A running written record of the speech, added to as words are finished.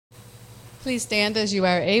Please stand as you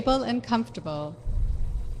are able and comfortable.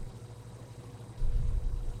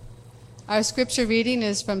 Our scripture reading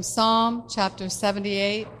is from Psalm chapter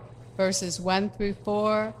 78, verses 1 through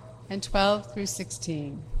 4 and 12 through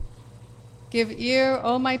 16. Give ear,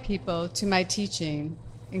 O my people, to my teaching.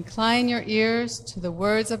 Incline your ears to the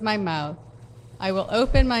words of my mouth. I will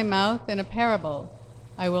open my mouth in a parable.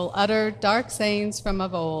 I will utter dark sayings from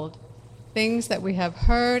of old, things that we have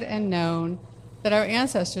heard and known, that our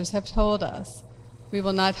ancestors have told us. We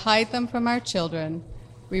will not hide them from our children.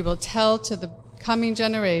 We will tell to the coming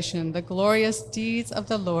generation the glorious deeds of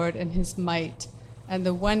the Lord and his might, and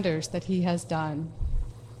the wonders that he has done.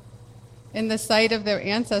 In the sight of their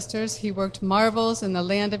ancestors, he worked marvels in the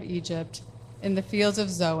land of Egypt, in the fields of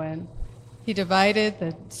Zoan. He divided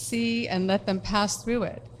the sea and let them pass through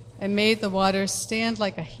it, and made the waters stand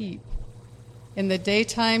like a heap. In the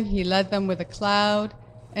daytime he led them with a cloud,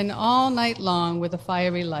 and all night long with a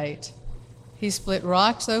fiery light. He split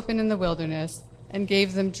rocks open in the wilderness, and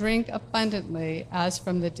gave them drink abundantly as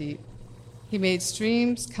from the deep. He made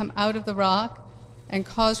streams come out of the rock, and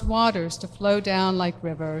caused waters to flow down like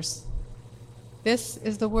rivers. This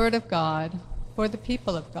is the word of God for the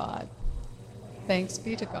people of God. Thanks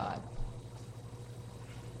be to God.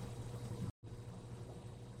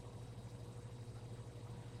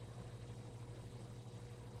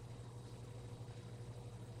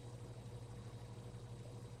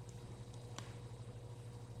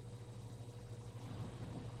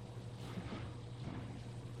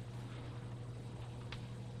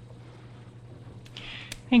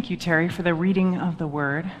 Thank you, Terry, for the reading of the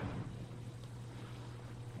word.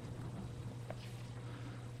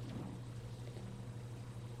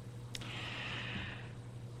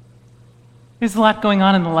 There's a lot going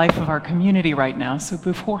on in the life of our community right now, so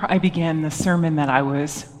before I begin the sermon that I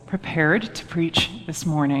was prepared to preach this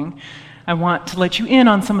morning, I want to let you in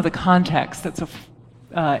on some of the context that's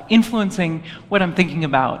influencing what I'm thinking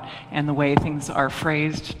about and the way things are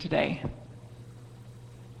phrased today.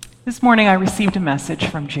 This morning I received a message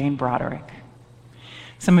from Jane Broderick.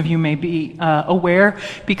 Some of you may be aware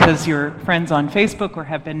because you're friends on Facebook or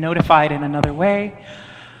have been notified in another way.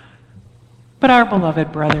 But our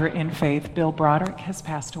beloved brother in faith, Bill Broderick, has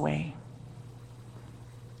passed away.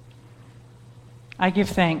 I give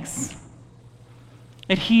thanks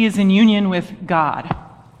that he is in union with God.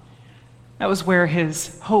 That was where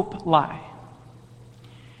his hope lay.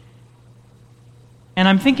 And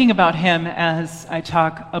I'm thinking about him as I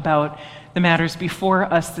talk about the matters before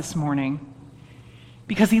us this morning,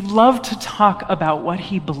 because he loved to talk about what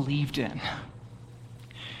he believed in.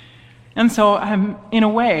 And so I'm, in a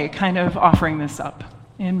way, kind of offering this up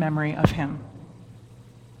in memory of him.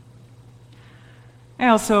 I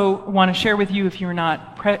also want to share with you, if you're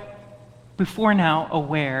not before now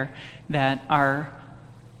aware, that our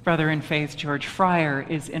brother in faith, George Fryer,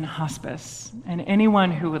 is in hospice. And anyone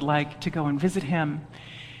who would like to go and visit him,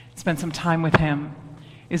 spend some time with him,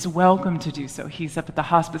 is welcome to do so. He's up at the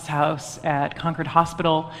hospice house at Concord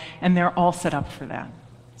Hospital, and they're all set up for that.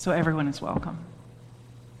 So everyone is welcome.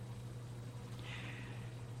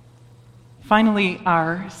 Finally,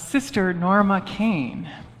 our sister Norma Kane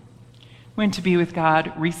went to be with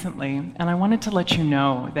God recently, and I wanted to let you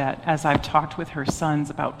know that as I've talked with her sons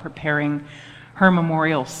about preparing her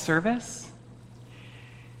memorial service,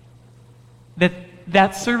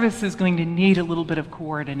 that service is going to need a little bit of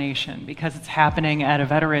coordination because it's happening at a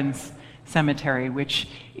veterans cemetery, which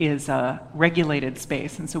is a regulated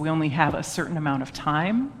space, and so we only have a certain amount of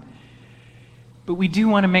time. But we do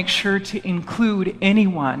want to make sure to include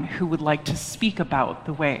anyone who would like to speak about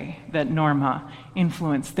the way that Norma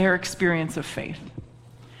influenced their experience of faith,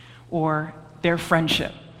 or their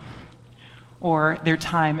friendship, or their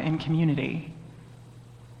time in community,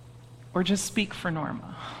 or just speak for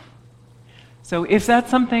Norma. So if that's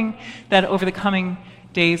something that over the coming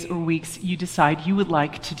days or weeks you decide you would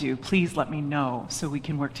like to do, please let me know so we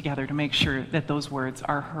can work together to make sure that those words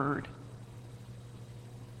are heard.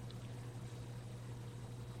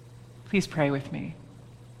 Please pray with me.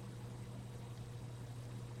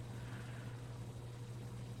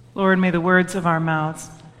 Lord, may the words of our mouths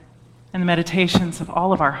and the meditations of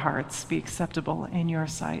all of our hearts be acceptable in your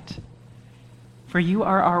sight. For you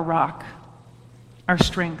are our rock, our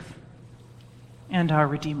strength, and our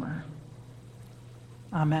Redeemer.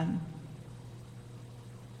 Amen.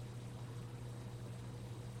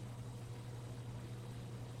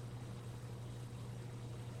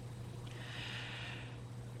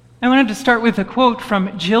 I wanted to start with a quote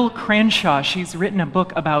from Jill Cranshaw. She's written a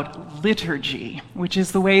book about liturgy, which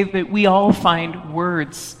is the way that we all find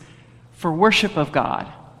words for worship of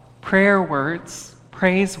God, prayer words,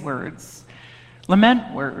 praise words,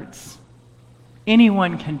 lament words,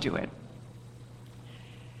 Anyone can do it.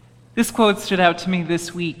 This quote stood out to me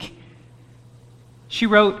this week. She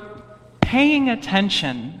wrote, "Paying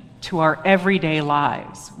attention to our everyday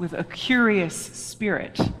lives with a curious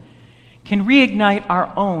spirit can reignite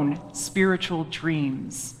our own spiritual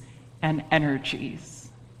dreams and energies."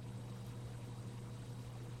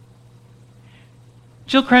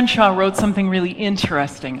 Jill Crenshaw wrote something really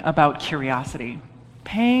interesting about curiosity.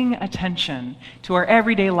 Paying attention to our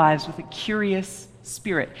everyday lives with a curious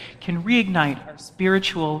spirit can reignite our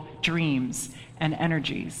spiritual dreams and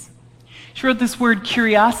energies. She wrote, this word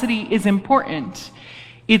curiosity is important.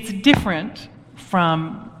 It's different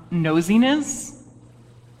from nosiness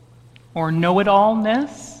or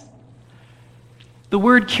know-it-allness. The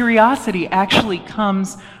word curiosity actually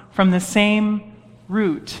comes from the same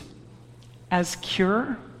root as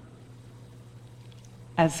cure,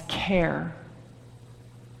 as care.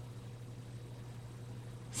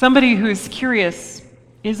 Somebody who's curious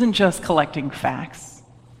isn't just collecting facts,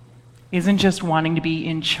 isn't just wanting to be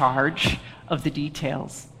in charge of the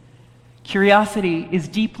details. Curiosity is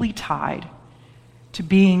deeply tied to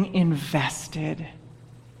being invested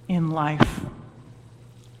in life.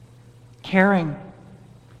 Caring,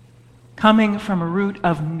 coming from a root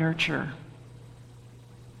of nurture.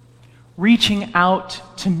 Reaching out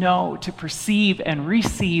to know, to perceive and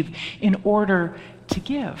receive in order to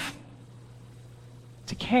give,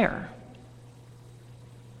 to care.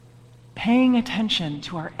 Paying attention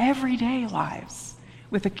to our everyday lives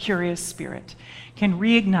with a curious spirit can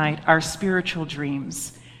reignite our spiritual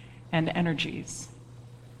dreams and energies.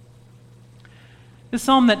 The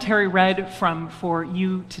psalm that Terry read from for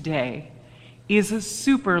you today is a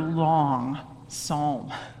super long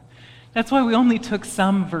psalm. That's why we only took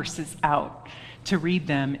some verses out to read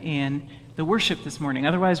them in the worship this morning.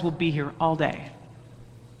 Otherwise, we'll be here all day.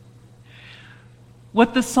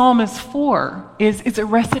 What the psalm is for is it's a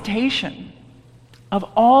recitation of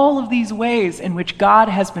all of these ways in which God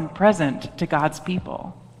has been present to God's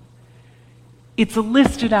people. It's a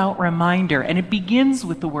listed out reminder, and it begins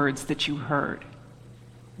with the words that you heard.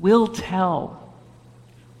 We'll tell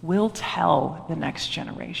the next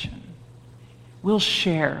generation. We'll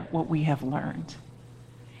share what we have learned.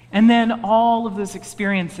 And then all of those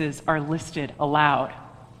experiences are listed aloud.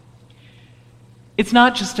 It's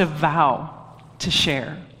not just a vow to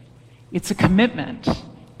share. It's a commitment,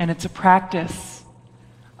 and it's a practice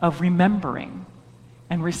of remembering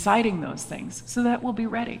and reciting those things so that we'll be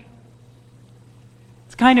ready.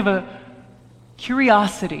 It's kind of a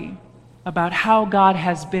curiosity about how God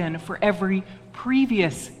has been for every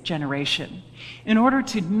previous generation in order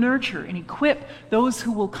to nurture and equip those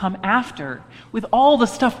who will come after with all the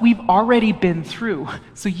stuff we've already been through,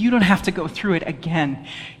 so you don't have to go through it again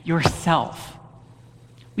yourself.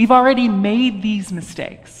 We've already made these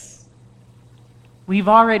mistakes. We've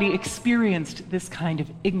already experienced this kind of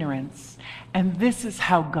ignorance, and this is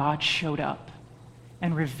how God showed up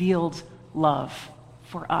and revealed love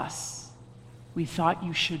for us. We thought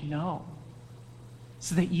you should know,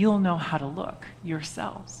 so that you'll know how to look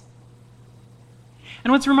yourselves.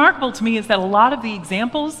 And what's remarkable to me is that a lot of the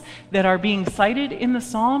examples that are being cited in the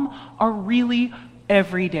psalm are really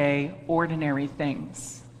everyday, ordinary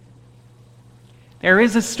things. There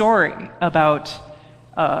is a story about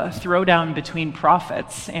a throwdown between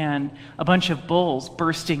prophets and a bunch of bulls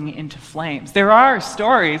bursting into flames. There are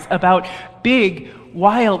stories about big,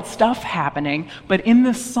 wild stuff happening, but in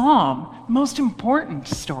the psalm, the most important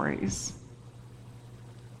stories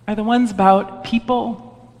are the ones about people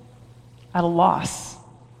at a loss,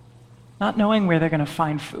 not knowing where they're going to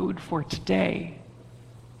find food for today,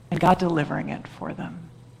 and God delivering it for them.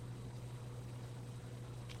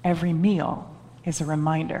 Every meal is a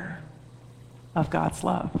reminder of God's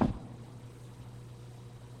love.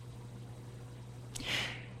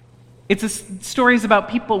 It's stories about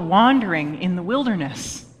people wandering in the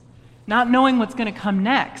wilderness, not knowing what's going to come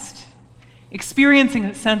next, experiencing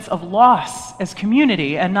a sense of loss as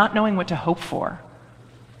community and not knowing what to hope for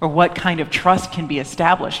or what kind of trust can be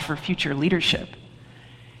established for future leadership.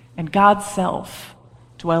 And God's self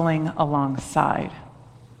dwelling alongside,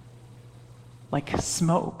 like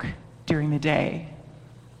smoke during the day,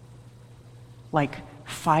 like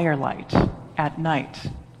firelight at night,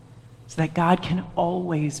 so that God can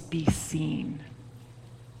always be seen.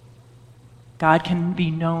 God can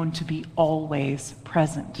be known to be always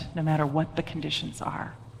present, no matter what the conditions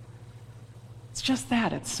are. It's just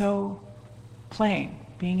that. It's so plain,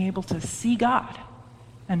 being able to see God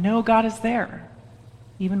and know God is there,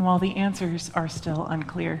 even while the answers are still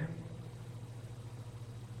unclear.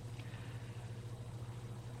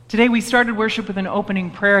 Today we started worship with an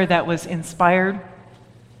opening prayer that was inspired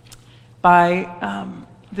by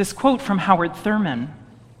this quote from Howard Thurman.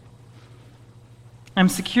 I'm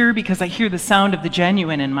secure because I hear the sound of the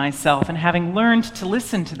genuine in myself, and having learned to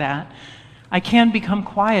listen to that, I can become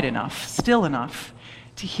quiet enough, still enough,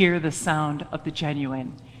 to hear the sound of the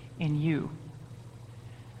genuine in you.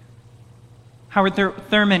 Howard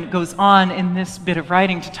Thurman goes on in this bit of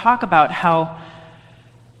writing to talk about how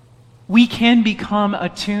we can become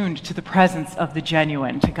attuned to the presence of the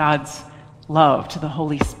genuine, to God's love, to the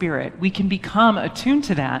Holy Spirit. We can become attuned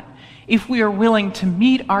to that if we are willing to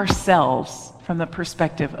meet ourselves from the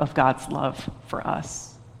perspective of God's love for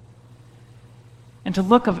us, and to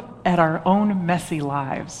look at our own messy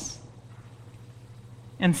lives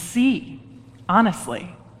and see,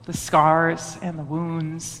 honestly, the scars and the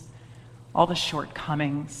wounds, all the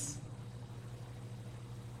shortcomings.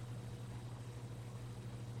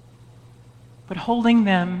 But holding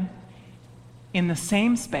them in the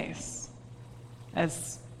same space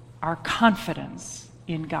as our confidence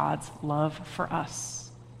in God's love for us.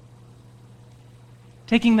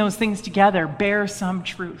 Taking those things together bear some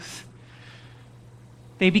truth.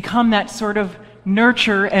 They become that sort of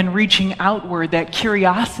nurture and reaching outward, that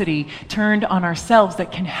curiosity turned on ourselves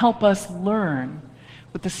that can help us learn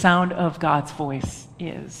what the sound of God's voice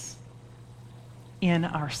is in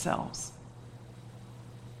ourselves.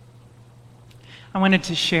 I wanted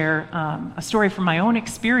to share a story from my own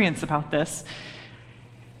experience about this,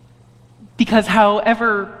 because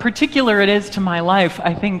however particular it is to my life,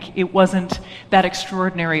 I think it wasn't that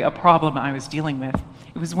extraordinary a problem I was dealing with.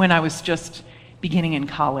 It was when I was just beginning in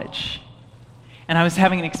college, and I was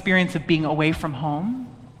having an experience of being away from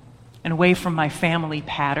home and away from my family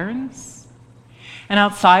patterns, and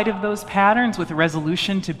outside of those patterns with a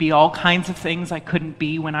resolution to be all kinds of things I couldn't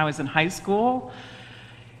be when I was in high school.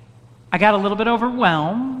 I got a little bit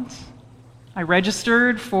overwhelmed. I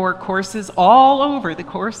registered for courses all over the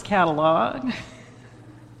course catalog.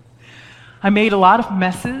 I made a lot of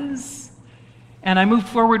messes, and I moved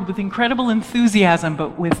forward with incredible enthusiasm,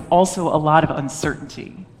 but with also a lot of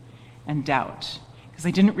uncertainty and doubt, because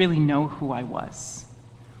I didn't really know who I was,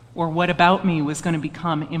 or what about me was going to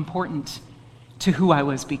become important to who I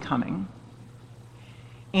was becoming.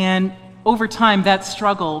 And over time, that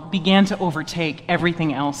struggle began to overtake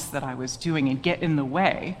everything else that I was doing and get in the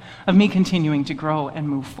way of me continuing to grow and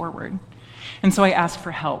move forward. And so I asked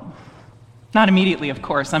for help. Not immediately, of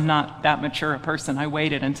course. I'm not that mature a person. I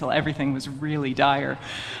waited until everything was really dire.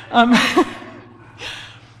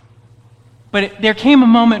 But there came a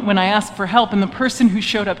moment when I asked for help, and the person who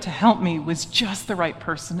showed up to help me was just the right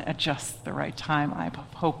person at just the right time. I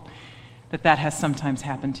hope that that has sometimes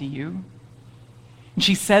happened to you. And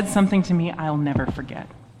she said something to me I'll never forget.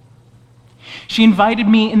 She invited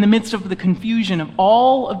me in the midst of the confusion of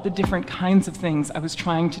all of the different kinds of things I was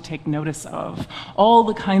trying to take notice of, all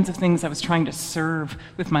the kinds of things I was trying to serve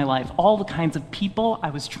with my life, all the kinds of people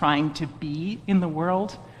I was trying to be in the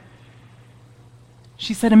world.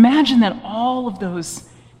 She said, imagine that all of those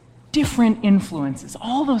different influences,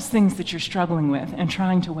 all those things that you're struggling with and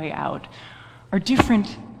trying to weigh out, are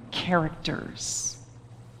different characters.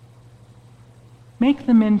 Make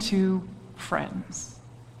them into friends.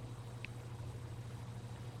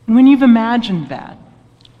 And when you've imagined that,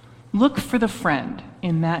 look for the friend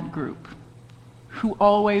in that group who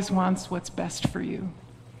always wants what's best for you.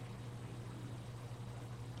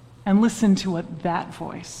 And listen to what that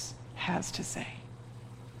voice has to say.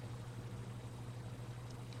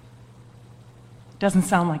 Doesn't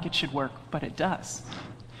sound like it should work, but it does.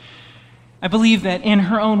 I believe that in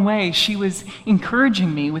her own way, she was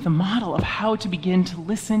encouraging me with a model of how to begin to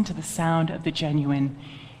listen to the sound of the genuine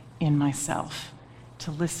in myself, to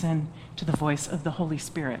listen to the voice of the Holy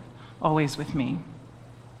Spirit, always with me.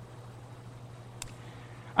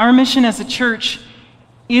 Our mission as a church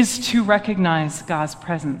is to recognize God's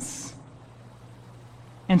presence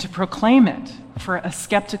and to proclaim it for a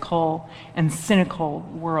skeptical and cynical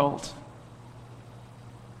world.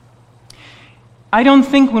 I don't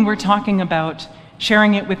think when we're talking about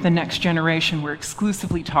sharing it with the next generation, we're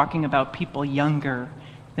exclusively talking about people younger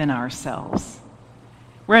than ourselves.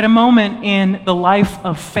 We're at a moment in the life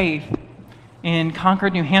of faith in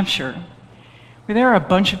Concord, New Hampshire, where there are a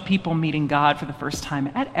bunch of people meeting God for the first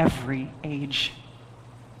time at every age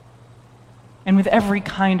and with every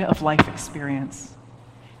kind of life experience.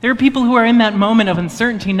 There are people who are in that moment of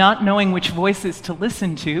uncertainty, not knowing which voices to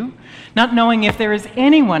listen to, not knowing if there is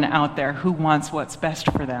anyone out there who wants what's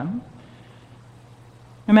best for them,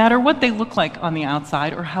 no matter what they look like on the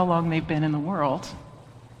outside or how long they've been in the world.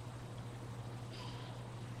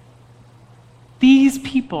 These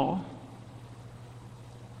people,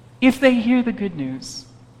 if they hear the good news,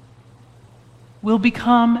 will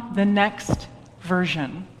become the next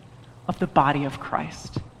version of the body of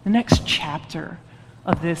Christ, the next chapter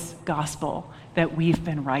of this gospel that we've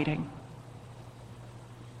been writing.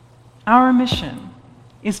 Our mission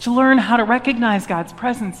is to learn how to recognize God's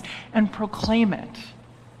presence and proclaim it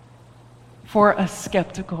for a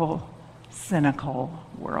skeptical, cynical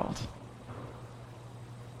world.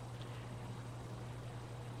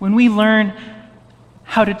 When we learn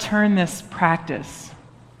how to turn this practice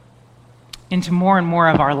into more and more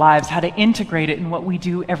of our lives, how to integrate it in what we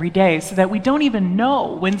do every day so that we don't even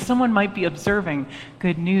know when someone might be observing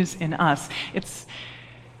good news in us, it's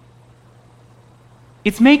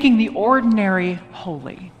making the ordinary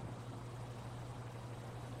holy,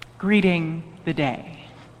 greeting the day.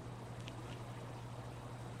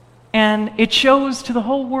 And it shows to the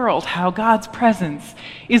whole world how God's presence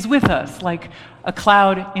is with us, like a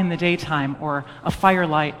cloud in the daytime or a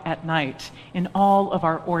firelight at night, in all of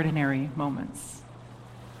our ordinary moments.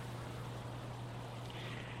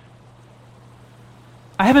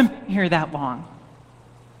 I haven't been here that long.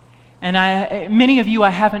 And many of you I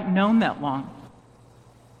haven't known that long.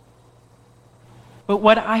 But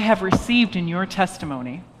what I have received in your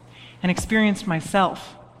testimony and experienced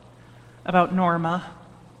myself about Norma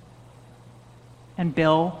and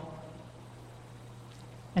Bill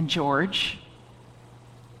and George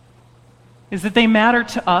is that they matter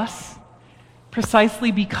to us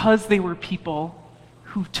precisely because they were people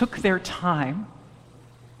who took their time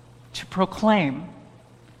to proclaim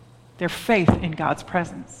their faith in God's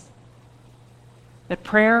presence. That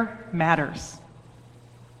prayer matters.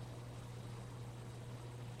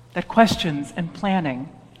 That questions and planning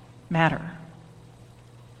matter.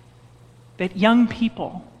 That young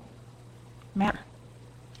people matter.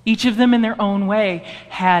 Each of them in their own way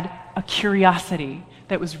had a curiosity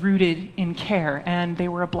that was rooted in care, and they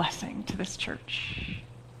were a blessing to this church.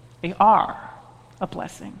 They are a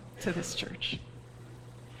blessing to this church.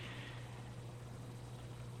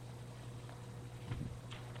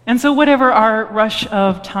 And so whatever our rush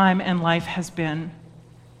of time and life has been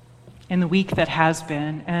in the week that has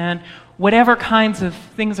been, and whatever kinds of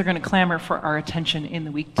things are going to clamor for our attention in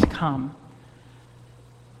the week to come,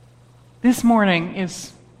 this morning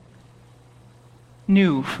is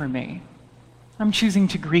new for me. I'm choosing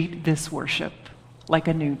to greet this worship like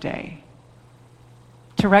a new day,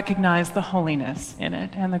 to recognize the holiness in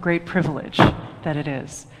it and the great privilege that it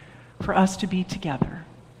is for us to be together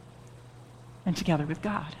and together with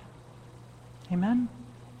God. Amen.